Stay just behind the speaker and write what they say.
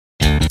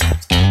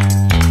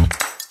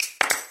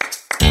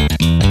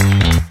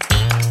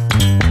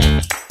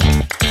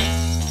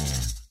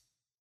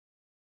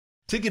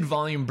Ticket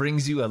Volume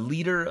brings you a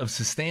leader of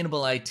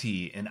sustainable IT,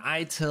 an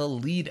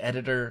ITIL lead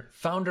editor,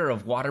 founder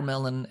of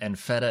Watermelon and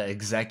FETA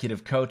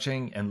executive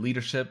coaching and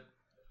leadership.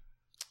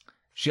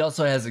 She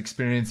also has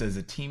experience as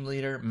a team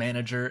leader,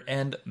 manager,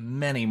 and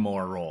many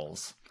more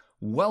roles.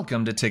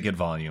 Welcome to Ticket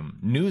Volume,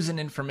 news and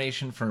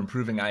information for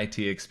improving IT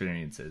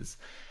experiences.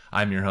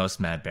 I'm your host,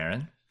 Matt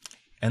Barron,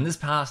 and this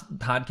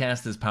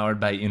podcast is powered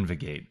by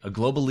Invigate, a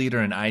global leader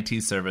in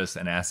IT service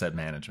and asset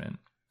management.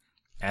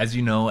 As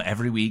you know,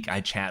 every week I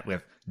chat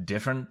with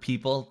different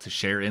people to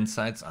share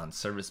insights on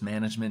service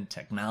management,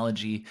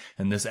 technology,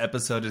 and this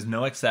episode is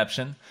no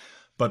exception.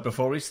 But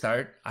before we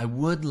start, I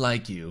would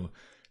like you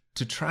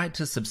to try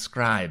to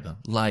subscribe,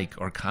 like,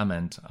 or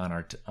comment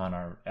on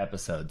our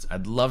episodes.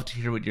 I'd love to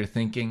hear what you're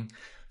thinking.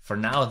 For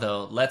now,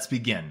 though, let's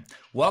begin.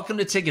 Welcome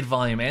to Ticket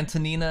Volume,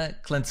 Antonina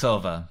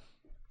Douannes.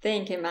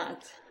 Thank you,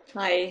 Matt.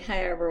 Hi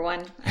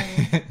everyone.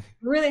 I'm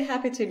really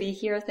happy to be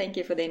here. Thank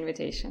you for the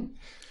invitation.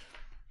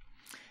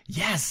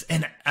 Yes,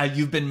 and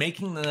you've been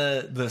making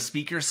the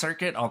speaker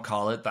circuit, I'll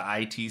call it the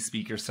IT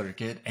speaker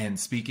circuit, and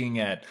speaking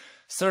at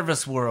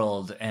Service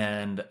World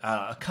and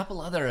a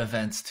couple other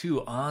events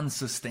too on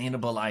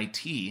sustainable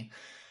IT,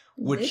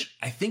 which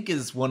I think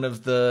is one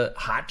of the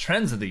hot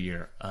trends of the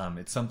year.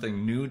 It's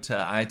something new to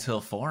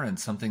ITIL 4 and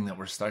something that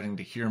we're starting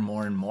to hear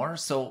more and more.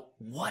 So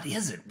what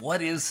is it?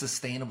 What is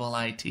sustainable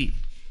IT?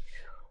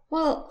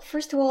 Well,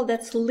 first of all,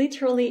 that's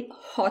literally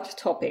hot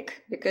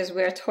topic because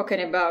we're talking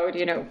about,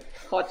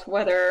 hot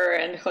weather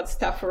and hot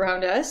stuff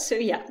around us. So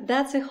yeah,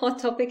 that's a hot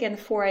topic and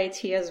for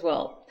IT as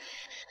well.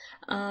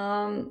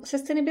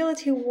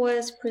 Sustainability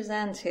was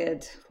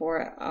presented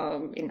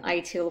in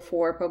ITIL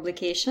 4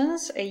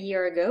 publications a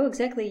year ago,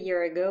 exactly a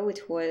year ago.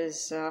 It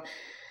was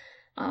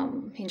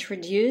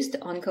introduced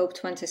on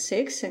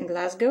COP26 in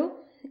Glasgow,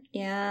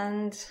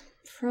 and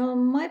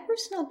from my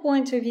personal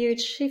point of view,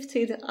 it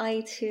shifted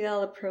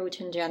ITIL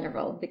approach in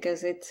general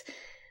because it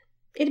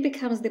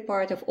becomes the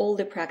part of all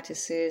the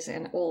practices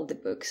and all the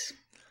books.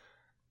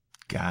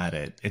 Got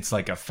it. It's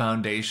like a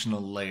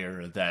foundational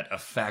layer that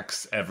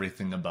affects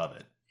everything above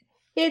it.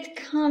 It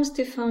comes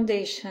to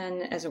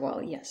foundation as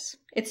well, yes.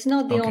 It's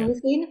not the only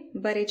thing,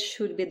 but it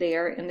should be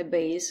there in the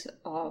base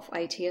of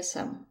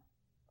ITSM.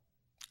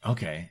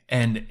 Okay.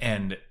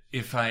 And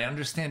if I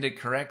understand it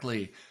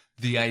correctly,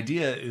 the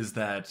idea is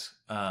that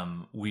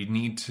we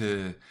need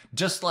to,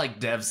 just like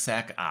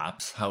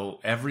DevSecOps, how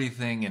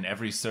everything and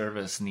every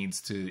service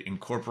needs to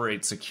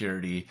incorporate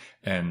security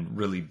and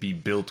really be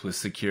built with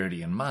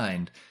security in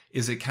mind.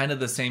 Is it kind of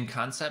the same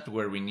concept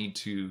where we need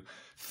to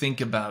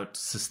think about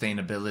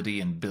sustainability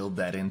and build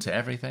that into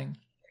everything?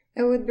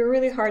 It would be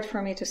really hard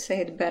for me to say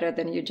it better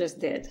than you just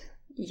did.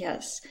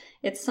 Yes,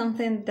 it's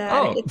something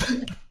that...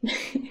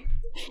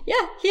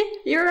 Yeah,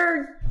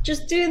 you're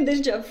just doing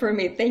this job for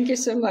me. Thank you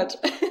so much.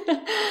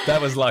 That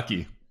was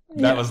lucky.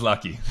 That was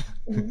lucky.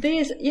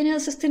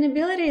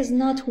 Sustainability is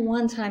not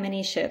one-time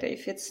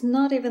initiative. It's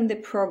not even the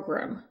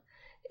program.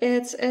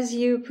 It's, as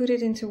you put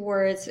it into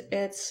words,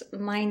 it's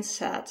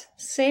mindset.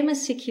 Same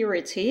as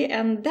security,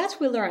 and that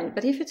we learned.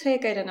 But if you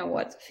take,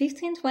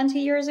 15, 20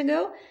 years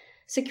ago,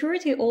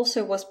 security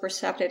also was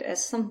perceived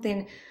as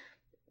something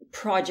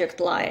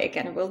project-like,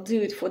 and we'll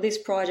do it for this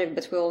project,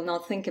 but we'll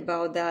not think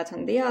about that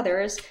and the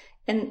others.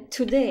 And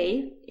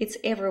today, it's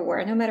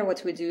everywhere. No matter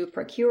what we do,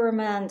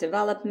 procurement,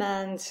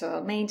 development,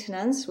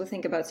 maintenance, we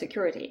think about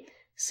security.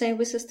 Same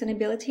with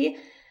sustainability.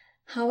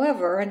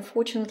 However,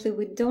 unfortunately,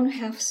 we don't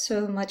have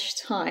so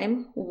much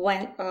time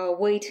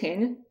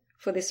waiting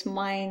for this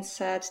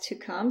mindset to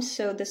come.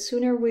 So the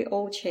sooner we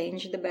all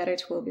change, the better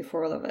it will be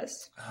for all of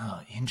us.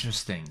 Oh,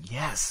 interesting.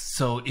 Yes.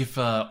 So if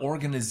an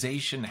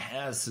organization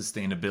has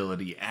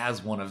sustainability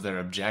as one of their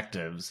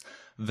objectives,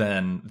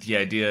 then the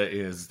idea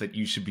is that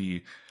you should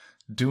be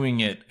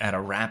doing it at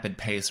a rapid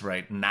pace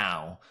right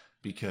now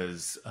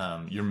because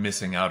you're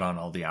missing out on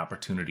all the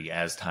opportunity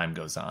as time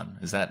goes on.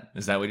 Is that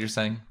what you're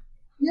saying?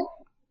 Yep.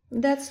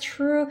 That's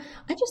true.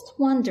 I just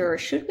wonder,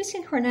 should we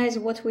synchronize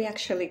what we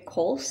actually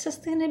call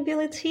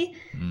sustainability?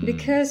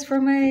 Because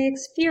from my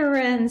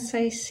experience,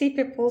 I see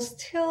people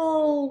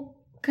still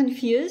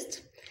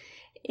confused.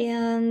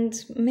 And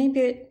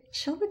maybe,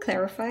 shall we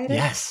clarify it?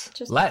 Yes,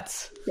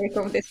 let's. Take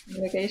off this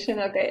communication.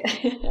 Okay.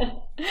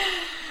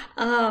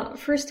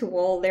 First of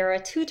all, there are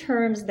two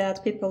terms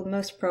that people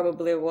most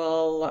probably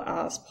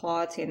will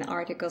spot in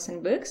articles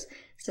and books: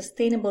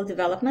 sustainable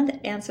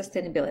development and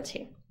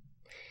sustainability.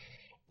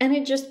 And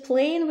it just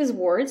playing with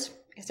words,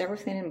 as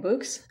everything in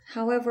books.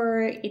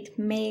 However, it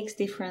makes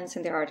difference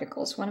in the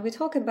articles. When we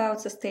talk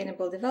about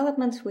sustainable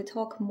development, we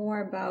talk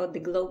more about the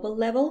global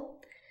level,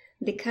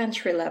 the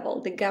country level,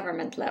 the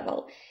government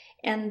level.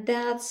 And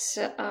that's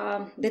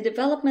the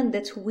development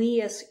that we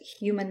as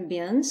human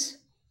beings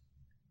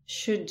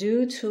should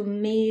do to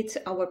meet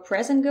our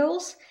present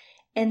goals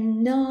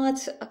and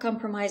not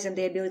compromising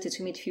the ability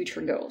to meet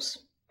future goals.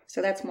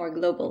 So that's more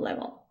global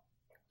level.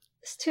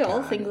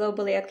 Still, think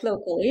globally, act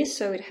locally,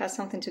 so it has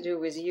something to do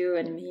with you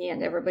and me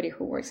and everybody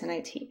who works in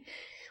IT.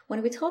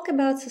 When we talk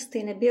about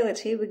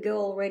sustainability, we go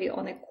already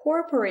on a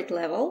corporate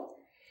level,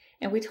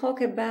 And we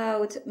talk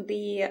about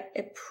the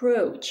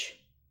approach,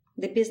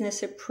 the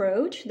business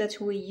approach that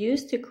we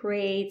use to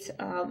create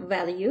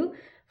value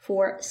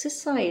for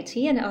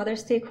society and other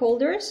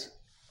stakeholders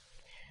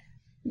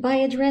by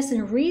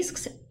addressing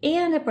risks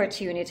and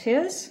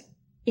opportunities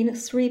in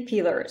 3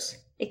 pillars: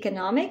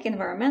 economic,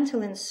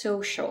 environmental, and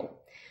social.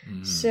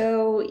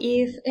 So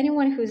if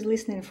anyone who's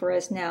listening for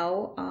us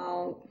now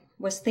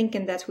was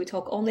thinking that we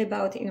talk only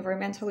about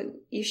environmental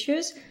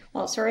issues,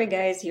 well, sorry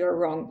guys, you're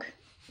wrong.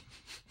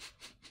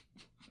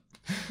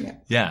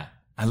 Yeah,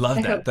 I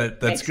love that.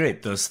 That's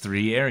great. Those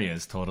 3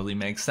 areas totally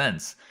make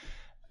sense.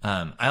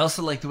 I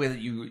also like the way that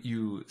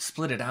you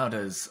split it out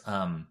as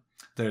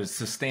there's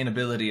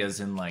sustainability as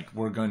in like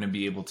we're going to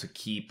be able to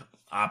keep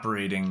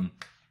operating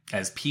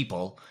as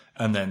people,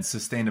 and then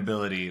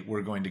sustainability,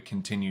 we're going to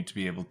continue to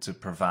be able to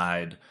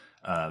provide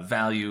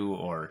value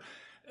or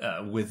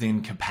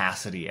within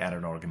capacity at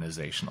an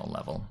organizational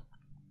level.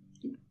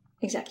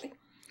 Exactly.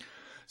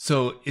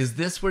 So is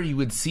this where you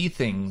would see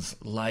things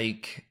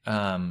like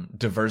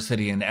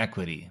diversity and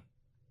equity?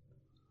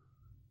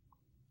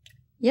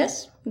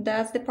 Yes,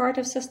 that's the part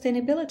of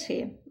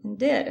sustainability.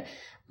 Indeed.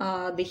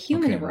 The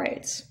human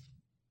rights.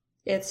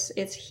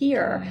 It's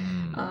here.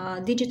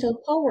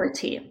 Digital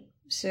poverty.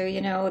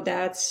 So,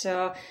 that's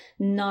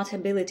not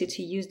ability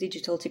to use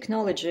digital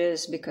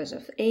technologies because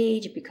of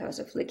age, because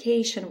of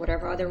location,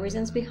 whatever other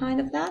reasons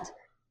behind of that.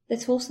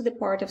 That's also the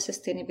part of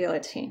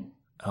sustainability.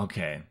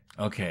 Okay.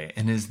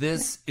 And is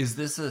this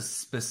a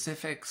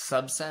specific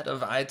subset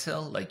of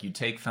ITIL? Like you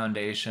take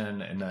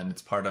foundation and then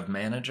it's part of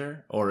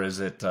manager, or is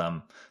it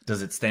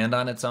does it stand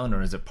on its own,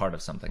 or is it part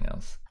of something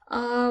else?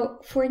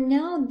 For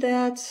now,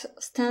 that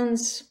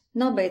stands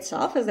not by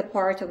itself as a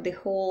part of the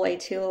whole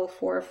ITIL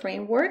 4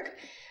 framework.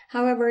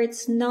 However,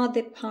 it's not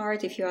the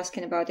part, if you're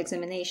asking about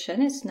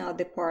examination, it's not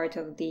the part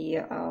of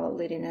the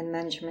leading and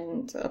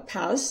management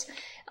paths.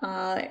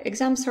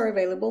 Exams are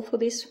available for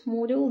this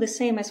module, the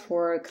same as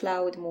for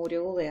cloud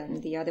module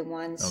and the other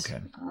ones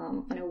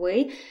on a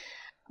way.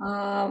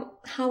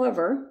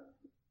 However,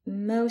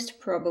 most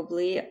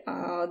probably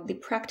the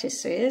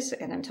practices,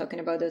 and I'm talking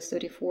about those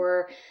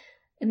 34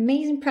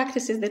 amazing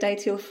practices that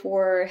ITIL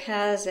 4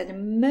 has,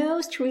 and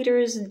most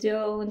readers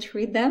don't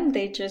read them.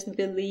 They just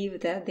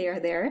believe that they are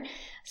there.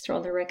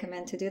 Strongly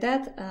recommend to do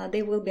that.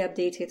 They will be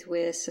updated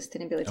with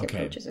sustainability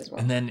approaches as well.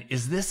 And then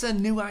is this a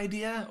new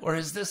idea, or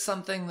is this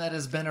something that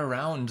has been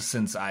around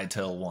since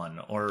ITIL 1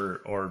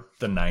 or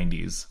the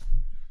 90s?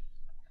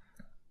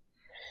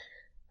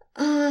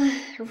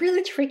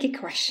 Really tricky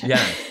question.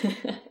 Yeah.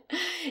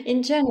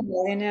 In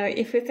general,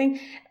 if you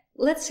think,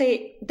 let's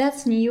say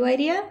that's new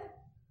idea,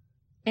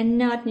 and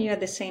not new at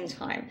the same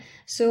time.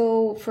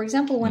 So, for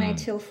example, when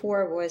ITIL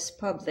 4 was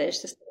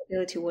published,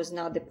 sustainability was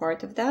not the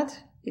part of that.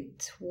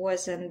 It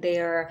wasn't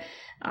there,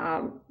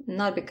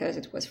 not because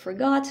it was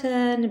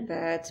forgotten,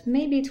 but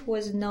maybe it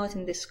was not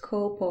in the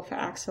scope of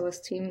Axel's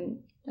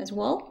team as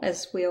well,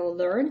 as we all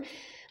learn.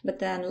 But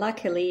then,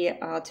 luckily,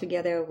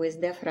 together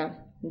with DEFRA,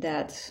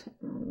 that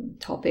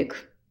topic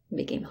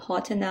became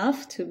hot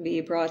enough to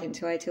be brought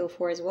into ITIL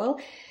 4 as well.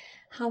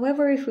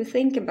 However, if we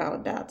think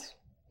about that,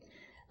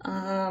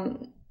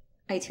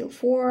 ITIL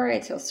 4,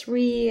 ITIL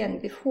 3,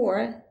 and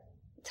before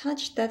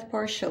touched that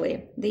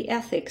partially. The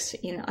ethics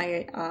in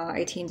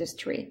IT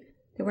industry.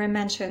 They were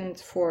mentioned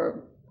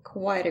for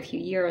quite a few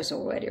years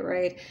already,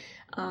 right?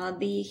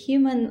 The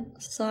human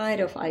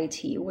side of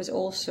IT was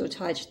also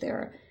touched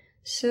there.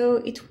 So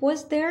it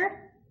was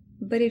there,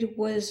 but it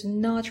was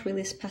not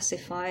really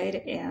specified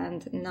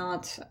and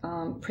not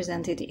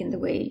presented in the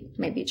way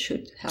maybe it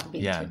should have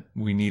been. Yeah,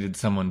 we needed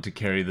someone to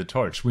carry the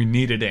torch. We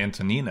needed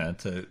Antonina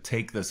to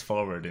take this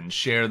forward and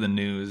share the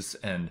news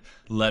and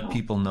let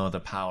people know the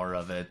power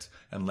of it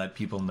and let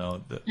people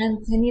know that.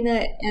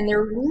 Antonina and a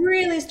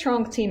really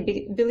strong team,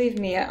 believe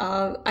me.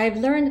 I've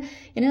learned,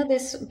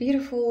 this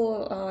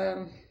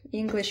beautiful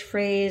English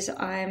phrase,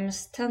 I'm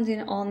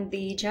standing on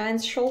the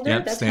giant's shoulder.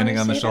 Yep, standing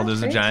on the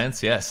shoulders of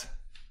giants, yes.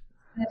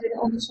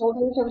 On the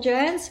shoulders of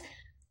giants.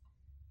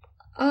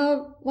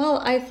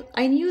 Well,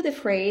 I knew the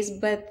phrase,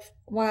 but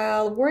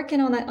while working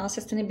on a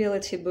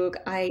sustainability book,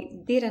 I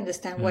did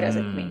understand what does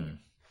it mean.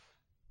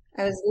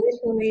 I was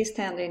literally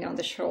standing on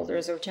the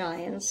shoulders of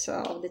giants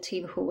of the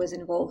team who was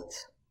involved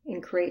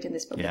in creating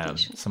this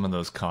publication. Yeah, some of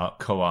those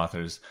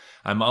co-authors.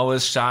 I'm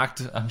always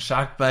shocked. I'm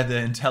shocked by the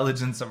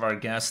intelligence of our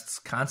guests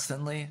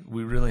constantly.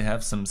 We really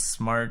have some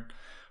smart,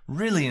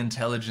 really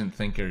intelligent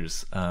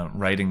thinkers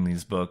writing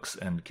these books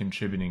and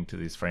contributing to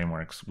these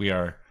frameworks.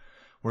 We're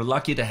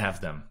lucky to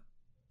have them.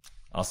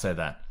 I'll say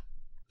that.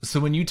 So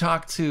when you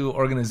talk to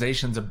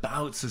organizations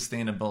about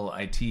sustainable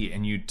IT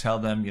and you tell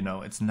them,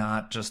 it's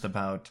not just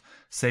about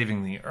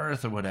saving the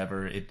earth or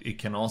whatever, it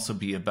can also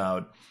be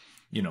about,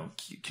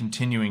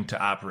 continuing to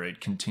operate,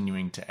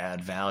 continuing to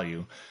add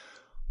value.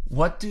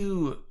 What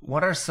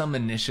are some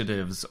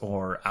initiatives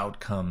or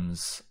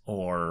outcomes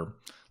or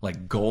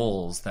like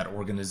goals that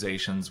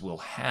organizations will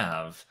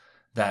have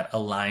that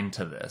align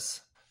to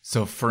this?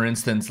 So for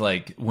instance,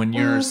 like when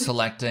you're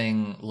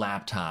selecting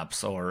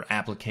laptops or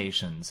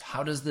applications,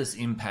 how does this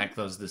impact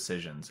those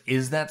decisions?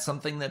 Is that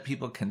something that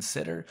people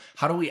consider?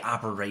 How do we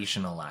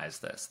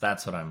operationalize this?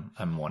 That's what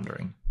I'm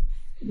wondering.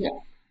 Yeah.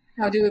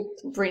 How do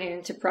we bring it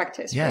into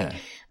practice? Yeah. Right?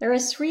 There are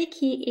three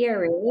key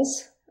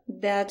areas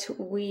that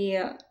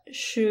we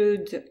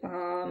should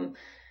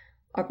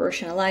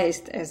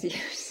operationalize, as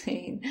you're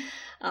saying.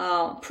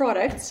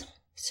 Products.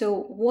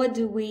 So what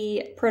do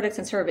we, products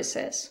and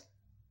services?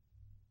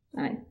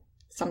 I mean,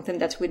 something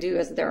that we do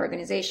as the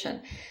organization.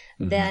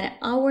 Mm-hmm. Then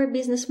our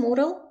business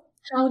model,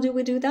 how do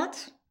we do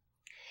that?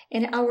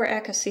 And our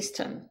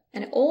ecosystem.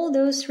 And all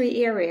those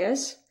three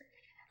areas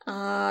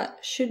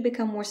should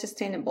become more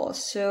sustainable.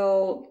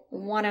 So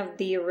one of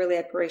the really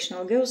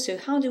operational goals, so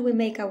how do we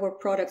make our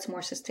products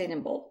more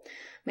sustainable?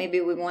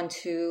 Maybe we want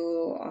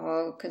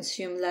to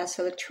consume less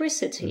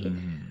electricity.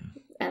 Mm.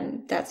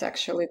 And that's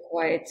actually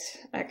quite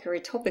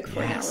accurate topic for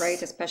now,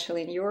 right?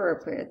 Especially in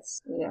Europe,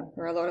 there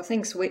are a lot of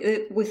things.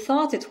 We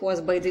thought it was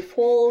by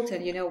default,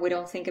 and we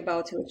don't think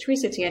about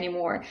electricity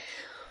anymore.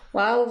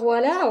 Well,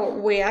 voila,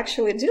 we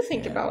actually do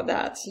think about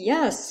that.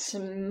 Yes,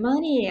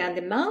 money and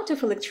the amount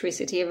of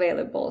electricity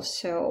available.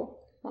 So,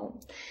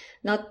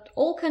 not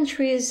all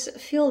countries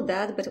feel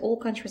that, but all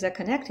countries are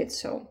connected.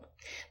 So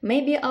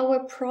maybe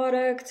our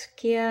product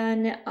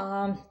can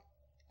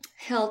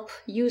help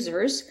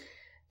users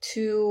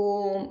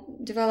to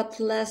develop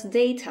less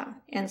data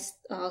and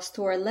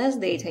store less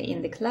data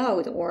in the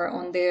cloud or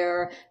on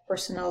their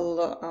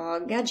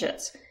personal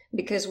gadgets.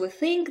 Because we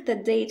think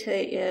that data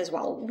is,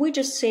 we're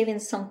just saving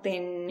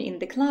something in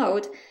the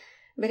cloud.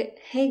 But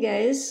hey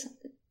guys,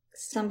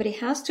 somebody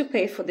has to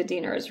pay for the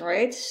dinners,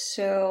 right?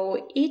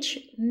 So each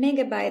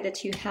megabyte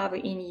that you have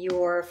in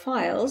your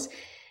files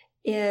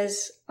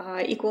is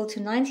equal to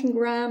 19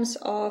 grams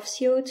of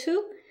CO2.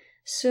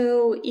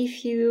 So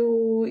if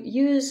you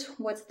use,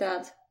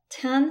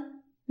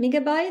 10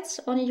 megabytes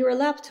on your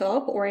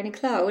laptop or in a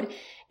cloud,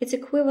 it's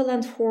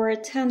equivalent for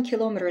 10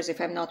 kilometers, if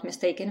I'm not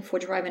mistaken, for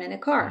driving in a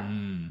car.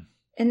 Mm.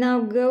 And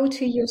now go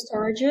to your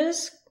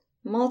storages,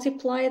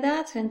 multiply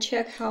that, and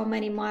check how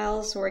many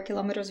miles or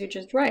kilometers you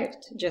just drive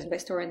just by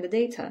storing the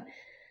data.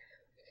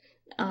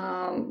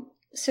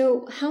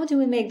 So how do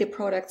we make the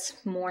products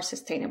more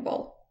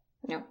sustainable?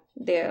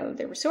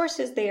 The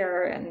resources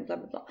there and blah,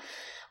 blah, blah.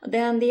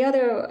 Then the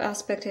other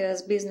aspect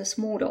is business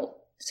model.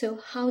 So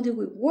how do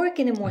we work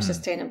in a more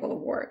sustainable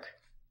work?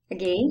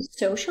 Again,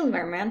 social,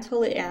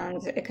 environmental,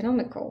 and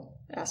economical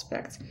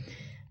aspects.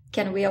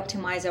 Can we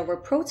optimize our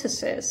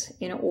processes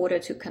in order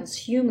to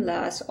consume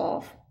less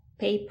of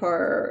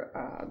paper,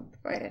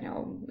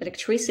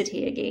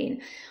 electricity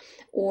again?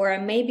 Or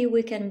maybe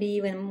we can be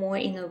even more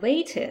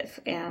innovative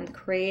and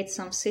create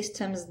some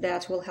systems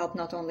that will help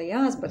not only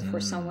us, but for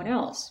someone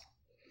else.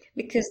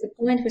 Because the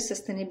point with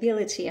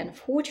sustainability,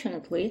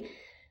 unfortunately,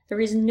 there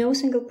is no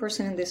single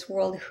person in this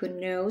world who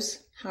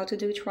knows how to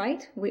do it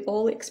right. We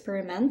all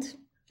experiment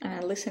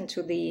and listen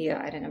to the,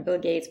 Bill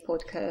Gates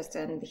podcast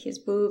and his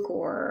book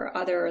or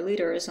other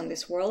leaders on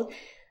this world.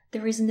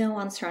 There is no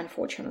answer,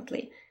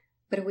 unfortunately.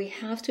 But we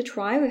have to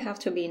try, we have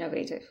to be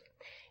innovative.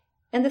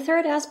 And the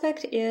third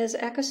aspect is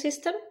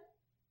ecosystem.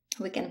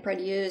 We can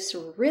produce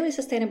a really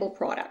sustainable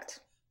product.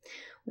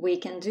 We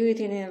can do it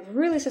in a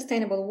really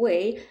sustainable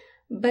way,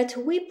 but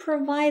we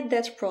provide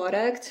that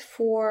product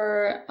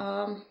for,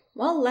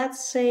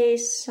 let's say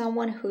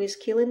someone who is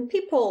killing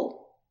people.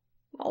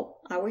 Well,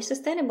 are we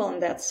sustainable in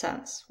that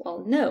sense?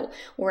 Well, no.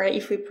 Or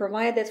if we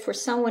provide that for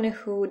someone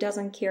who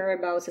doesn't care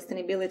about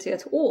sustainability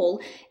at all,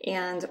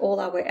 and all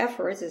our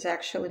efforts is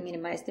actually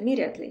minimized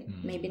immediately.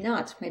 Maybe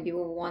not. Maybe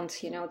we want,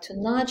 to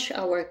nudge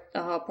our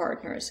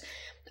partners,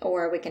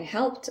 or we can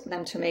help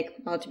them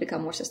to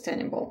become more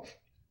sustainable.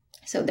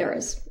 So there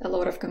is a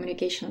lot of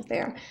communication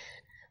there.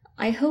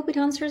 I hope it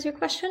answers your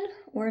question,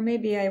 or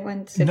maybe I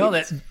went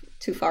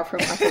too far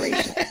from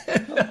operation.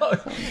 No,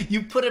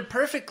 you put it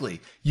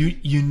perfectly.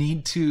 You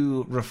need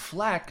to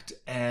reflect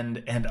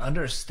and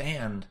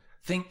understand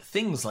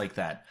things like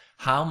that.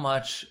 How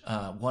much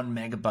 1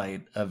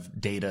 megabyte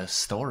of data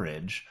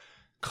storage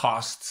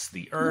costs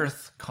the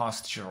earth,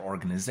 costs your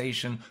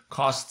organization,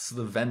 costs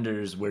the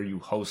vendors where you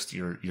host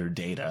your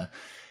data,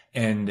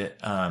 and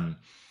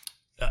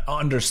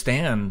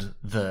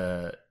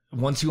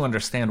once you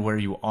understand where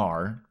you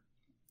are,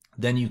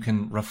 then you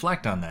can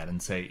reflect on that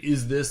and say,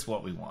 is this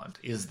what we want?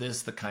 Is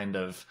this the kind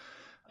of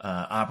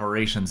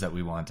operations that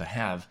we want to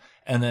have?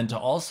 And then to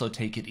also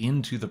take it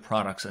into the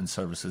products and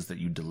services that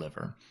you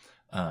deliver,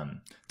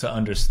 to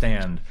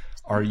understand,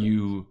 are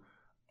you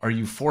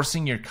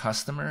forcing your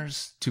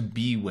customers to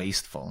be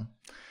wasteful?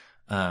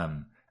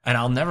 And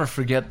I'll never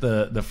forget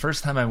the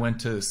first time I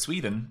went to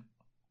Sweden.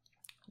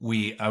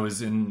 I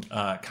was in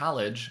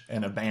college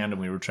in a band,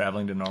 and we were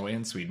traveling to Norway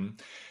and Sweden,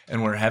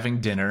 and we're having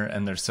dinner,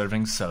 and they're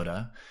serving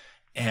soda.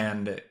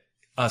 And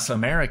us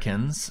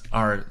Americans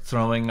are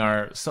throwing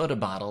our soda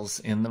bottles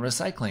in the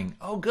recycling.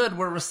 Oh, good,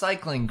 we're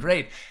recycling,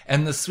 great.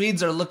 And the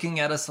Swedes are looking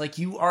at us like,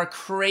 you are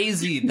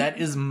crazy. That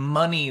is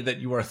money that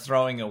you are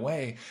throwing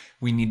away.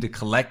 We need to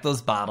collect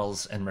those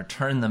bottles and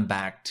return them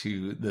back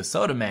to the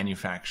soda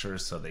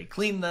manufacturers so they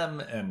clean them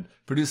and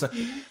produce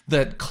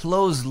that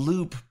closed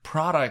loop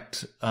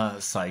product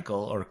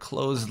cycle or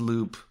closed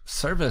loop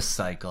service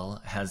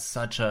cycle has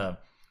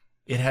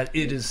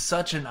it is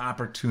such an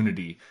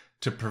opportunity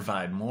to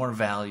provide more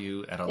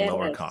value at a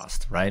lower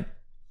cost, right?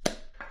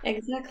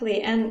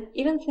 Exactly. And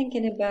even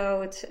thinking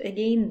about,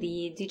 again,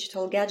 the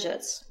digital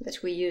gadgets that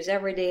we use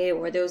every day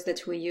or those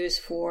that we use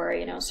for,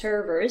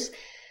 servers,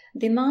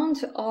 the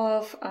amount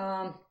of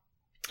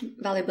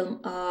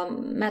valuable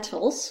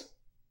metals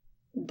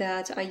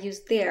that are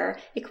used there,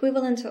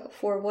 equivalent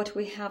for what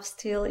we have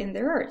still in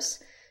the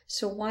earth.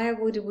 So why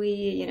would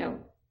we,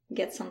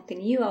 get something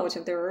new out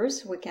of the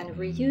earth? We can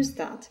reuse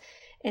that.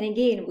 And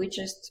again,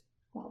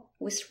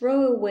 we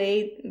throw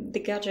away the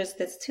gadgets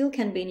that still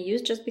can be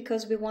used just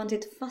because we want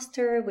it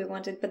faster,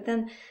 but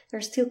then there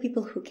are still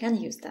people who can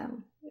use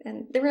them.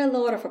 And there are a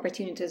lot of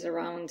opportunities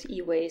around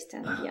e-waste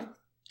and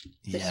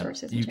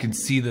you can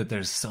see that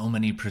there's so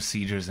many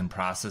procedures and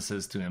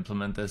processes to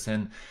implement this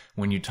in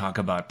when you talk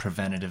about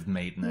preventative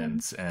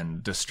maintenance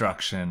and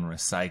destruction,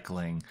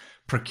 recycling,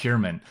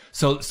 procurement.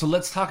 So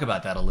let's talk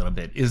about that a little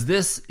bit. Is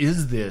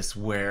this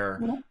where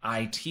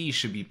IT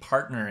should be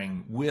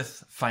partnering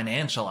with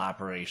financial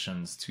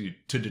operations to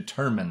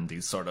determine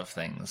these sort of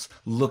things,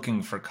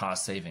 looking for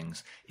cost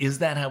savings? Is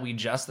that how we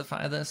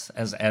justify this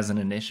as an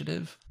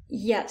initiative?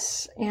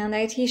 Yes, and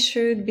IT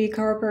should be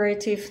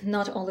cooperative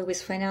not only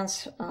with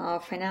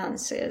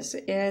finances.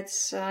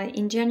 It's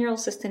in general,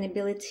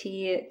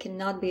 sustainability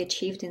cannot be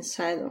achieved in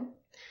silo.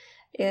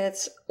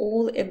 It's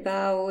all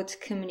about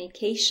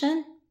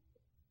communication,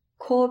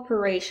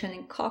 cooperation,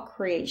 and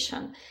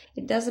co-creation.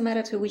 It doesn't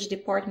matter to which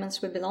departments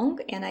we belong,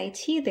 and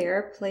IT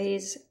there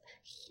plays a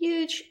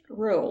huge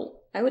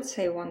role. I would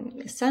say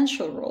one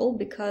essential role,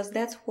 because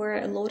that's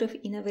where a lot of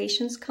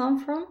innovations come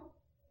from.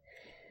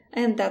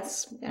 And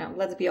that's,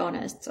 let's be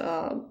honest,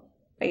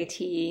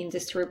 IT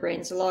industry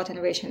brings a lot of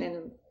innovation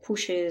and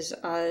pushes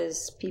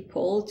us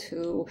people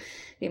to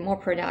be more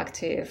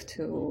productive,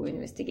 to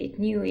investigate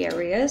new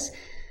areas.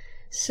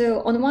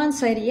 So on one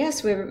side,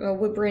 yes, we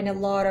bring a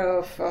lot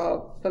of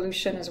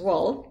pollution as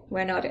well.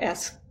 We're not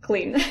as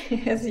clean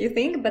as you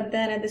think, but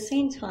then at the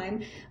same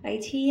time,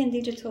 IT and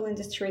digital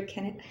industry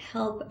can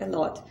help a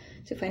lot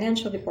to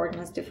financial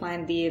departments to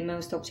find the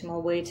most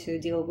optimal way to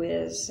deal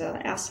with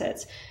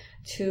assets,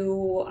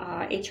 to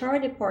HR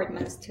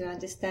departments to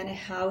understand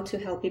how to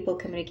help people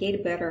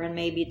communicate better and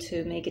maybe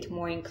to make it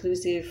more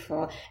inclusive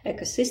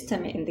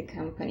ecosystem in the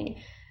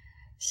company.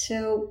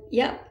 So,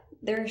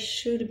 there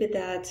should be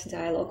that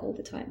dialogue all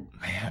the time.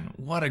 Man,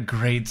 what a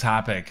great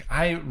topic.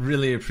 I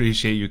really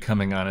appreciate you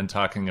coming on and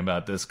talking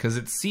about this because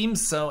it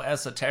seems so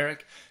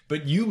esoteric,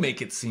 but you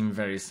make it seem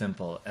very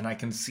simple. And I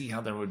can see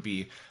how there would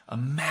be a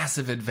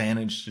massive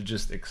advantage to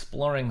just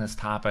exploring this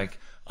topic,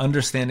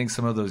 understanding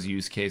some of those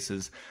use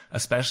cases,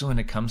 especially when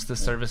it comes to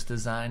service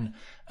design.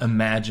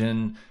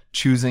 Imagine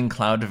choosing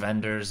cloud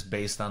vendors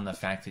based on the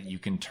fact that you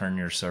can turn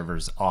your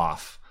servers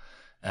off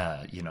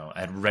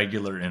at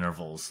regular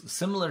intervals,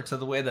 similar to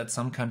the way that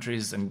some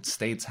countries and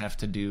states have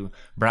to do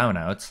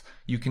brownouts.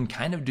 You can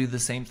kind of do the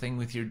same thing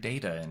with your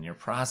data and your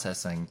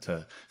processing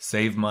to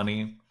save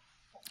money,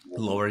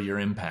 lower your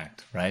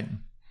impact, right?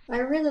 I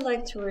really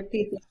like to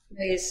repeat this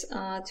phrase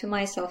to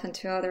myself and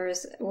to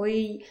others.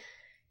 We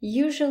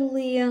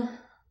usually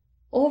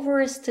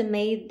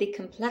overestimate the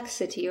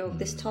complexity of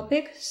this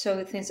topic. So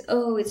it thinks,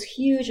 it's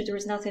huge, there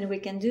is nothing we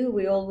can do,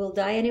 we all will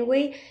die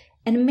anyway.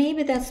 And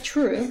maybe that's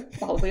true.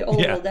 Well, we all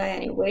will die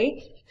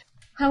anyway.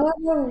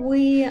 However,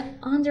 we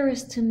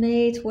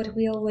underestimate what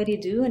we already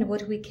do and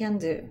what we can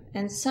do.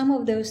 And some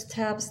of those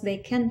steps, they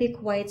can be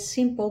quite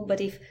simple,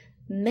 but if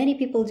many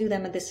people do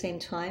them at the same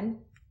time,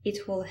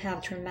 it will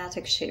have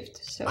dramatic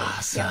shift. So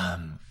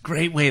awesome.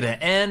 Great way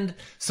to end.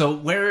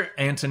 So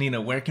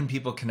Antonina, where can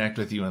people connect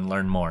with you and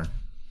learn more?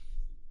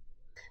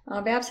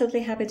 I'll be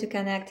absolutely happy to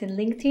connect in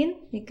LinkedIn.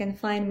 You can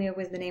find me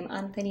with the name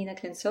Antonina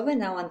Klintsova,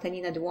 now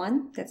Antonina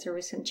Douannes. That's a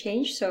recent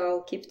change, so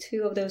I'll keep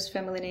 2 of those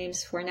family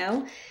names for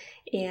now.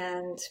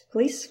 And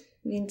please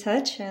be in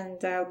touch,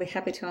 and I'll be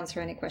happy to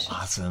answer any questions.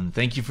 Awesome.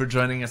 Thank you for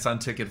joining us on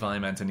Ticket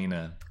Volume,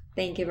 Antonina.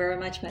 Thank you very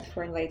much, Matt,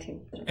 for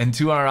inviting. And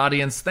to our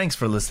audience, thanks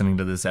for listening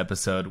to this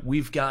episode.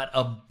 We've got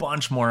a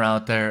bunch more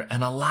out there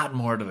and a lot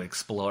more to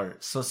explore.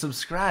 So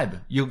subscribe.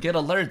 You'll get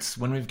alerts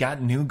when we've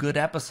got new good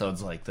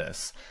episodes like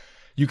this.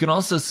 You can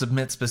also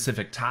submit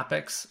specific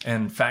topics.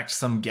 In fact,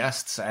 some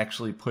guests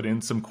actually put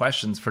in some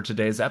questions for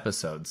today's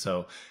episode.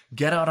 So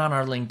get out on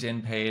our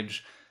LinkedIn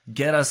page,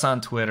 get us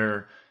on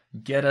Twitter,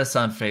 get us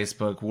on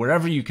Facebook,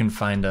 wherever you can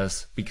find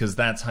us, because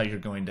that's how you're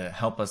going to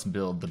help us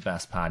build the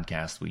best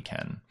podcast we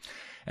can.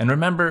 And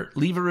remember,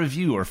 leave a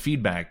review or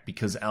feedback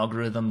because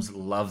algorithms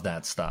love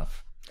that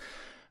stuff.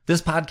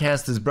 This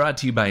podcast is brought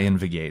to you by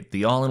Invigate,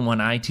 the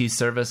all-in-one IT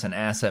service and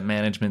asset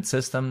management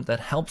system that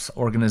helps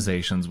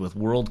organizations with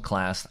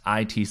world-class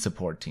IT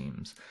support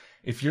teams.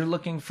 If you're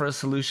looking for a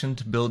solution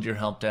to build your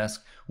help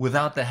desk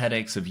without the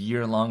headaches of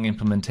year-long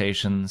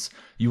implementations,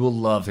 you will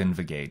love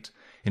Invigate.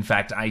 In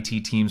fact,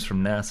 IT teams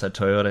from NASA,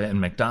 Toyota,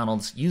 and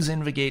McDonald's use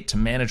Invigate to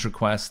manage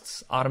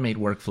requests, automate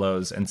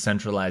workflows, and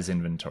centralize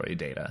inventory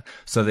data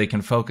so they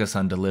can focus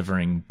on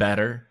delivering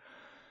better,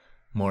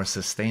 more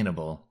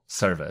sustainable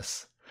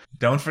service.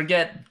 Don't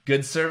forget,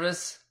 good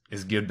service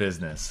is good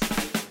business.